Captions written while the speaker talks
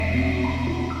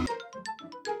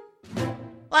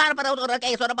Welcome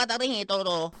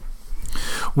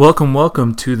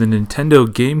to the Nintendo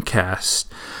Gamecast.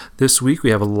 This week we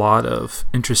have a lot of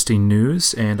interesting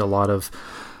news and a lot of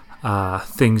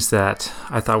things that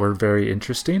I thought were very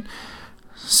interesting.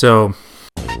 So,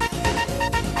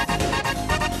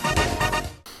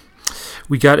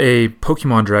 we got a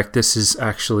Pokemon Direct. This is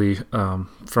actually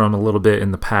from a little bit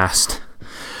in the past.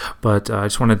 But I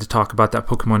just wanted to talk about that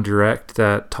Pokemon Direct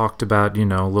that talked about, a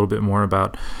little bit more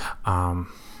about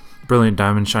Brilliant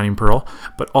Diamond, Shining Pearl,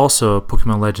 but also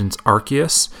Pokemon Legends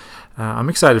Arceus. I'm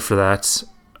excited for that,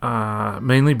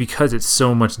 mainly because it's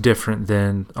so much different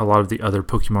than a lot of the other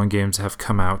Pokemon games that have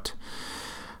come out.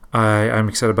 I'm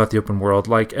excited about the open world,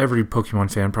 like every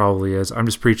Pokemon fan probably is. I'm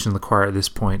just preaching to the choir at this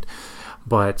point.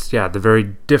 But yeah, the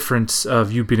very difference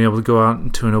of you being able to go out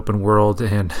into an open world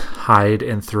and hide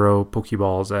and throw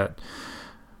Pokeballs at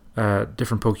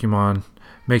different Pokemon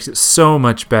makes it so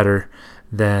much better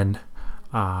than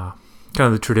kind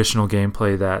of the traditional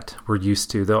gameplay that we're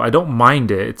used to. Though I don't mind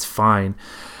it; it's fine,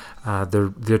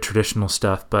 the traditional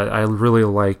stuff. But I really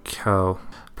like how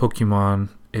Pokemon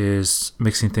is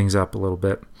mixing things up a little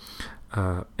bit.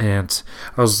 And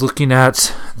I was looking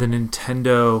at the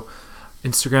Nintendo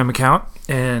Instagram account,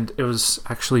 and it was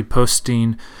actually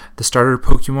posting the starter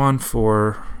Pokemon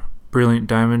for Brilliant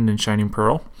Diamond and Shining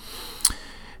Pearl.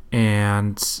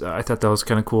 And I thought that was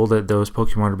kind of cool that those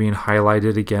Pokemon are being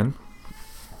highlighted again.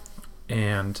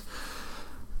 And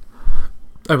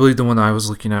I believe the one I was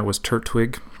looking at was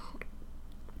Turtwig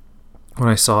when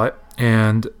I saw it.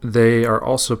 And they are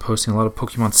also posting a lot of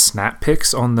Pokemon snap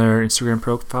pics on their Instagram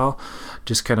profile,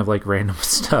 just kind of like random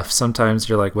stuff. Sometimes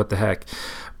you're like, what the heck?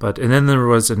 And then there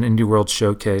was an Indie World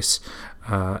showcase,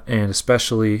 and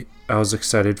especially I was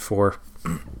excited for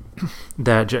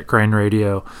that Jet Grind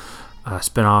Radio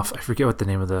spinoff. I forget what the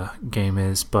name of the game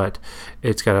is, but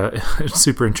it's got a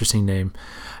super interesting name,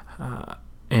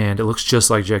 and it looks just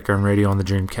like Jet Grind Radio on the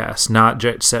Dreamcast, not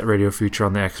Jet Set Radio Future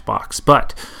on the Xbox.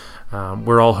 But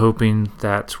we're all hoping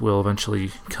that will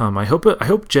eventually come. I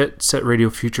hope Jet Set Radio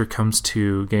Future comes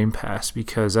to Game Pass,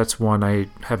 because that's one I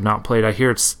have not played. I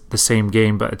hear it's the same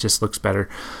game, but it just looks better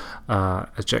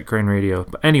as Jet Grind Radio.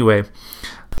 But anyway.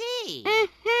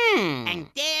 And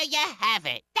there you have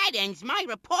it. That ends my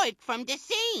report from the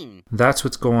scene. That's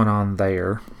what's going on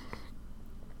there.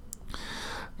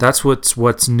 That's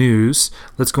what's news.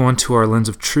 Let's go on to our Lens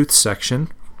of Truth section.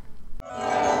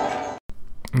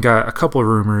 Got a couple of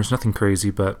rumors, nothing crazy,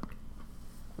 but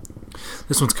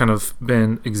this one's kind of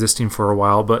been existing for a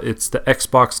while, but it's the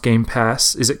Xbox Game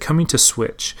Pass. Is it coming to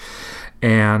Switch?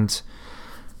 And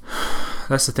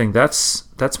that's the thing. That's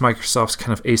Microsoft's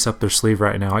kind of ace up their sleeve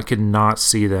right now. I could not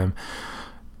see them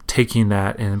taking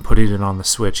that and putting it on the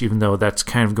Switch, even though that's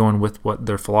kind of going with what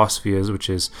their philosophy is, which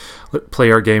is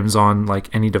play our games on like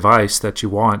any device that you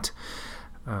want.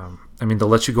 They'll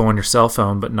let you go on your cell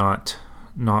phone, but not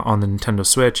on the Nintendo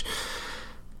Switch.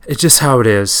 It's just how it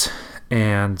is,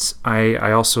 and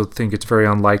I also think it's very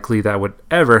unlikely that would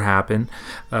ever happen.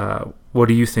 What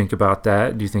do you think about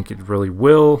that? Do you think it really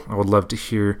will? I would love to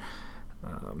hear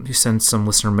you send some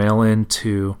listener mail in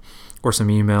or some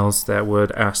emails that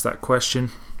would ask that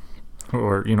question,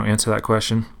 or answer that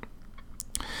question.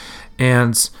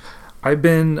 And I've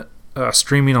been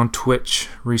streaming on Twitch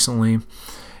recently,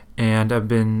 and I've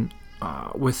been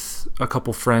with a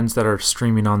couple friends that are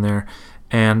streaming on there,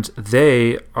 and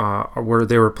they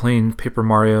were playing Paper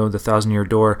Mario: The Thousand Year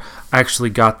Door. I actually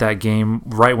got that game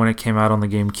right when it came out on the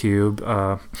GameCube,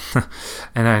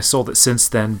 and I sold it since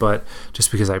then, but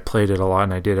just because I played it a lot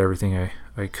and I did everything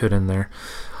I could in there.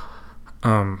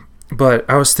 But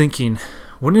I was thinking,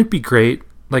 wouldn't it be great,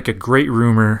 like a great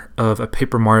rumor of a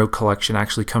Paper Mario collection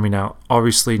actually coming out,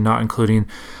 obviously not including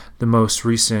the most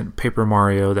recent Paper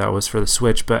Mario that was for the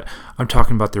Switch, but I'm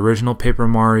talking about the original Paper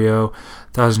Mario,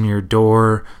 Thousand Year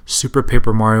Door, Super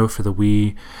Paper Mario for the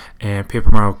Wii, and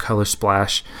Paper Mario Color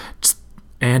Splash.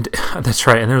 And that's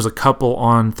right, and there was a couple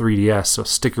on 3DS, so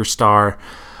Sticker Star.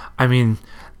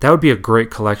 That would be a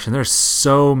great collection. There's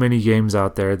so many games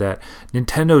out there that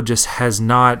Nintendo just has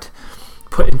not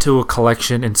put into a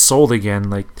collection and sold again.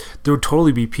 Like, there would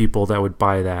totally be people that would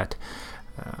buy that.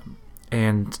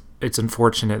 And it's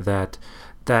unfortunate that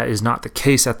that is not the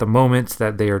case at the moment,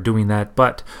 that they are doing that,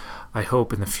 but I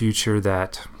hope in the future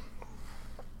that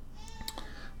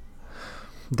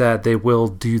they will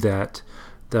do that,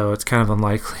 though it's kind of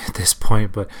unlikely at this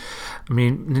point. But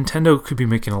Nintendo could be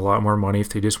making a lot more money if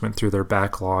they just went through their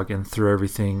backlog and threw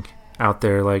everything out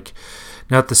there. Like,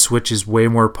 now that the Switch is way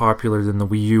more popular than the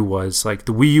Wii U was, like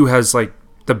the Wii U has like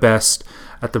the best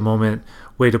at the moment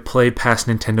way to play past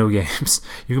Nintendo games.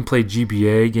 You can play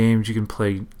GBA games, you can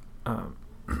play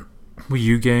Wii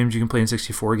U games, you can play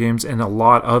N64 games, and a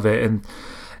lot of it. And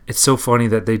it's so funny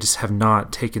that they just have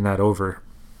not taken that over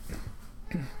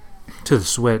to the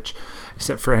Switch,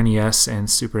 except for NES and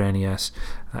Super NES.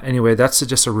 Anyway, that's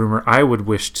just a rumor I would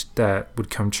wish that would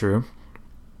come true.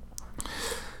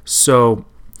 So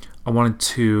I wanted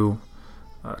to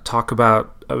talk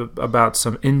about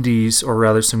some indies, or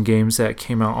rather some games that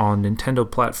came out on Nintendo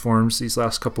platforms these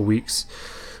last couple weeks.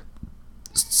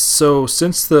 So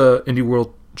since the Indie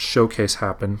World Showcase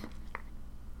happened,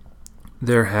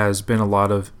 there has been a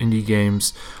lot of indie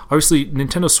games. Obviously,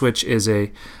 Nintendo Switch is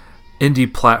a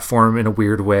indie platform in a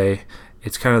weird way.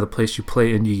 It's kind of the place you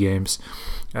play indie games.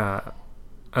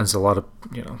 As a lot of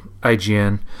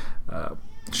IGN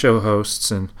show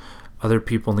hosts and other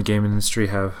people in the game industry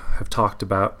have talked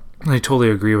about. And I totally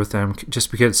agree with them,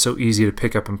 just because it's so easy to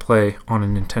pick up and play on a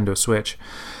Nintendo Switch.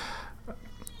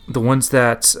 The ones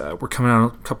that were coming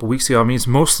out a couple weeks ago, I mean, it's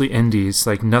mostly indies,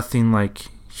 like nothing like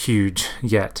huge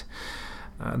yet.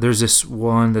 There's this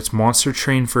one that's Monster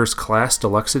Train First Class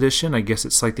Deluxe Edition. I guess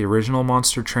it's like the original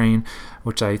Monster Train,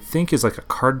 which I think is like a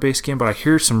card-based game, but I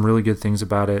hear some really good things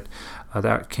about it.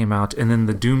 That came out. And then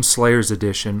the Doom Slayers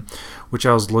Edition, which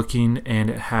I was looking,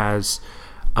 and it has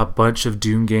a bunch of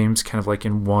Doom games kind of like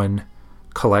in one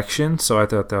collection. So I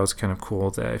thought that was kind of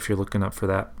cool, that if you're looking up for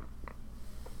that.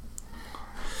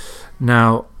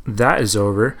 Now, that is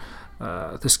over.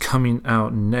 This coming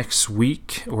out next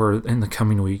week, or in the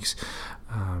coming weeks.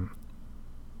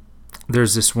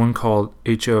 There's this one called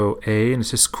HOA, and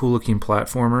it's this cool looking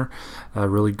platformer.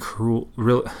 Really cool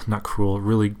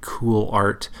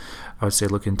art. I would say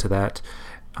look into that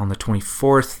on the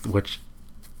 24th, which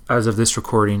as of this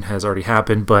recording has already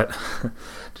happened, but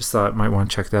just thought I might want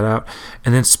to check that out.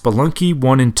 And then Spelunky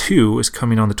 1 and 2 is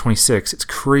coming on the 26th. It's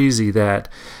crazy that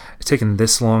it's taken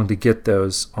this long to get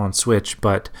those on Switch,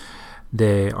 but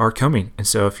they are coming. And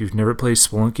so if you've never played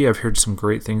Spelunky, I've heard some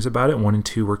great things about it. 1 and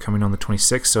 2 were coming on the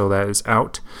 26th, so that is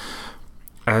out.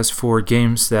 As for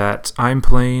games that I'm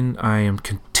playing, I am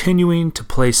continuing to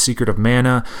play Secret of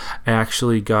Mana. I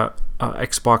actually got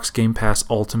Xbox Game Pass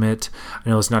Ultimate. I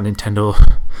know it's not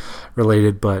Nintendo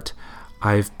related, but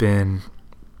I've been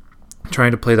trying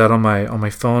to play that on my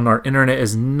phone. Our internet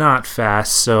is not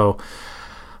fast, so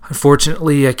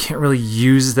unfortunately I can't really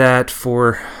use that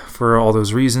for all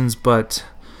those reasons, but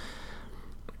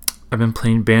I've been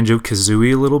playing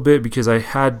Banjo-Kazooie a little bit because I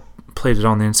had played it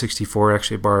on the N64.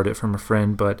 Actually, I borrowed it from a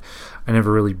friend, but I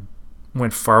never really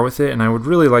went far with it, and I would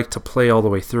really like to play all the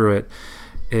way through it.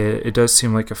 It does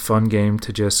seem like a fun game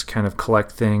to just kind of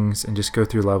collect things and just go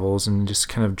through levels and just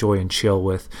kind of enjoy and chill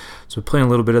with. So playing a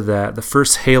little bit of that. The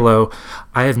first Halo,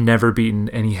 I have never beaten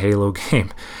any Halo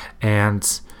game,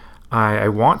 and I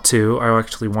want to. I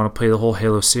actually want to play the whole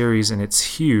Halo series, and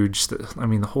it's huge. I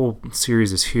mean, the whole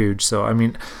series is huge. So, I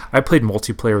mean, I played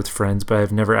multiplayer with friends, but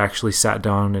I've never actually sat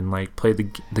down and like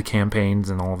played the campaigns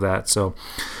and all of that. So,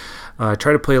 I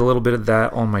tried to play a little bit of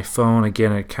that on my phone.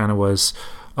 Again, it kind of was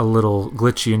a little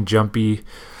glitchy and jumpy.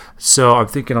 So, I'm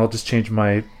thinking I'll just change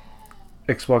my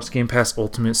Xbox Game Pass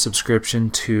Ultimate subscription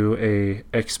to a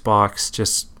Xbox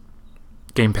just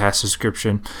Game Pass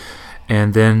subscription.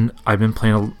 And then I've been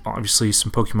playing, obviously,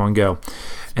 some Pokemon Go.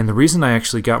 And the reason I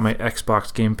actually got my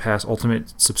Xbox Game Pass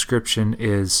Ultimate subscription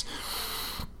is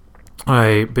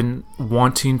I've been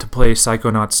wanting to play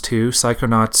Psychonauts 2.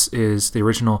 Psychonauts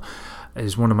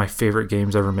is one of my favorite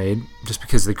games ever made, just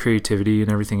because of the creativity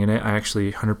and everything in it. I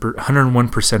actually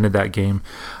 101%ed that game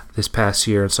this past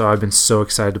year, and so I've been so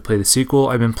excited to play the sequel.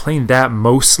 I've been playing that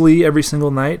mostly every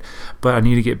single night, but I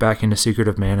need to get back into Secret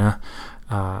of Mana.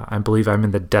 I believe I'm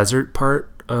in the desert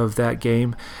part of that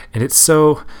game, and it's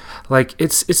so, like,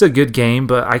 it's a good game,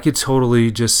 but I could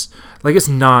totally just, like, it's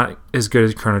not as good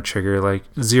as Chrono Trigger, like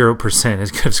 0%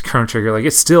 as good as Chrono Trigger. Like,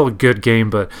 it's still a good game,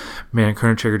 but man,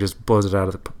 Chrono Trigger just blows it out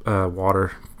of the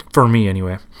water, for me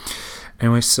anyway.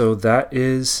 Anyway, so that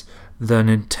is the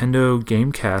Nintendo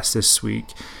Gamecast this week,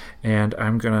 and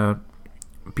I'm gonna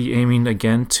be aiming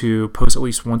again to post at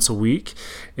least once a week.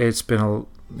 It's been a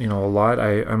lot.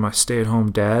 I'm a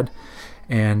stay-at-home dad,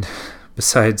 and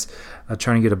besides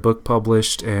trying to get a book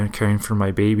published and caring for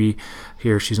my baby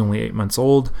here, she's only 8 months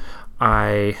old,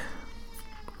 I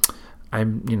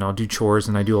do chores,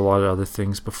 and I do a lot of other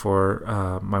things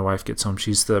before my wife gets home.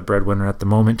 She's the breadwinner at the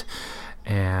moment,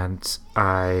 and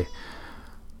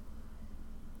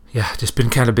just been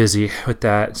kind of busy with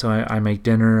that. So I make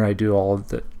dinner, I do all of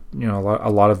the a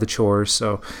lot of the chores,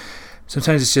 so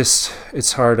sometimes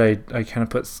it's hard. I kind of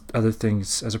put other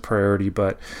things as a priority,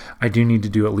 but I do need to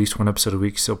do at least one episode a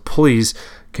week. So please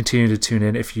continue to tune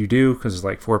in if you do, because there's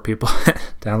like 4 people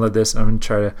download this. I'm going to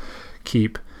try to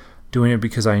keep doing it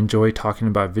because I enjoy talking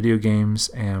about video games,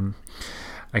 and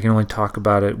I can only talk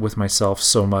about it with myself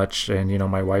so much, and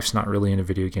my wife's not really into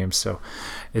video games, so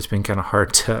it's been kind of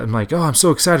hard to. I'm like, oh, I'm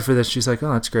so excited for this. She's like,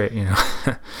 oh, that's great,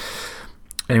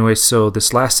 Anyway, so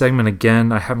this last segment,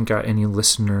 again, I haven't got any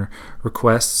listener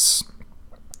requests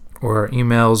or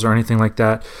emails or anything like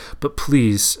that, but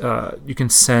please, you can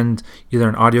send either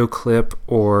an audio clip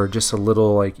or just a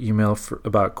little email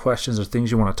about questions or things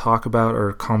you want to talk about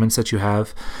or comments that you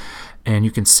have, and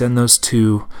you can send those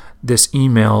to this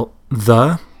email,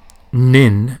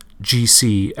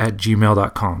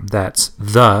 theningc@gmail.com. That's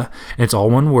and it's all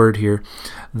one word here,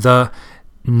 the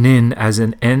nin as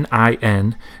in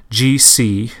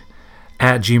NINGC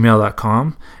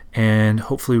 @gmail.com, and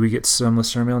hopefully we get some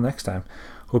listener mail next time.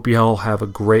 Hope you all have a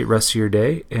great rest of your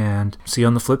day, and see you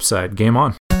on the flip side. Game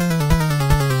on.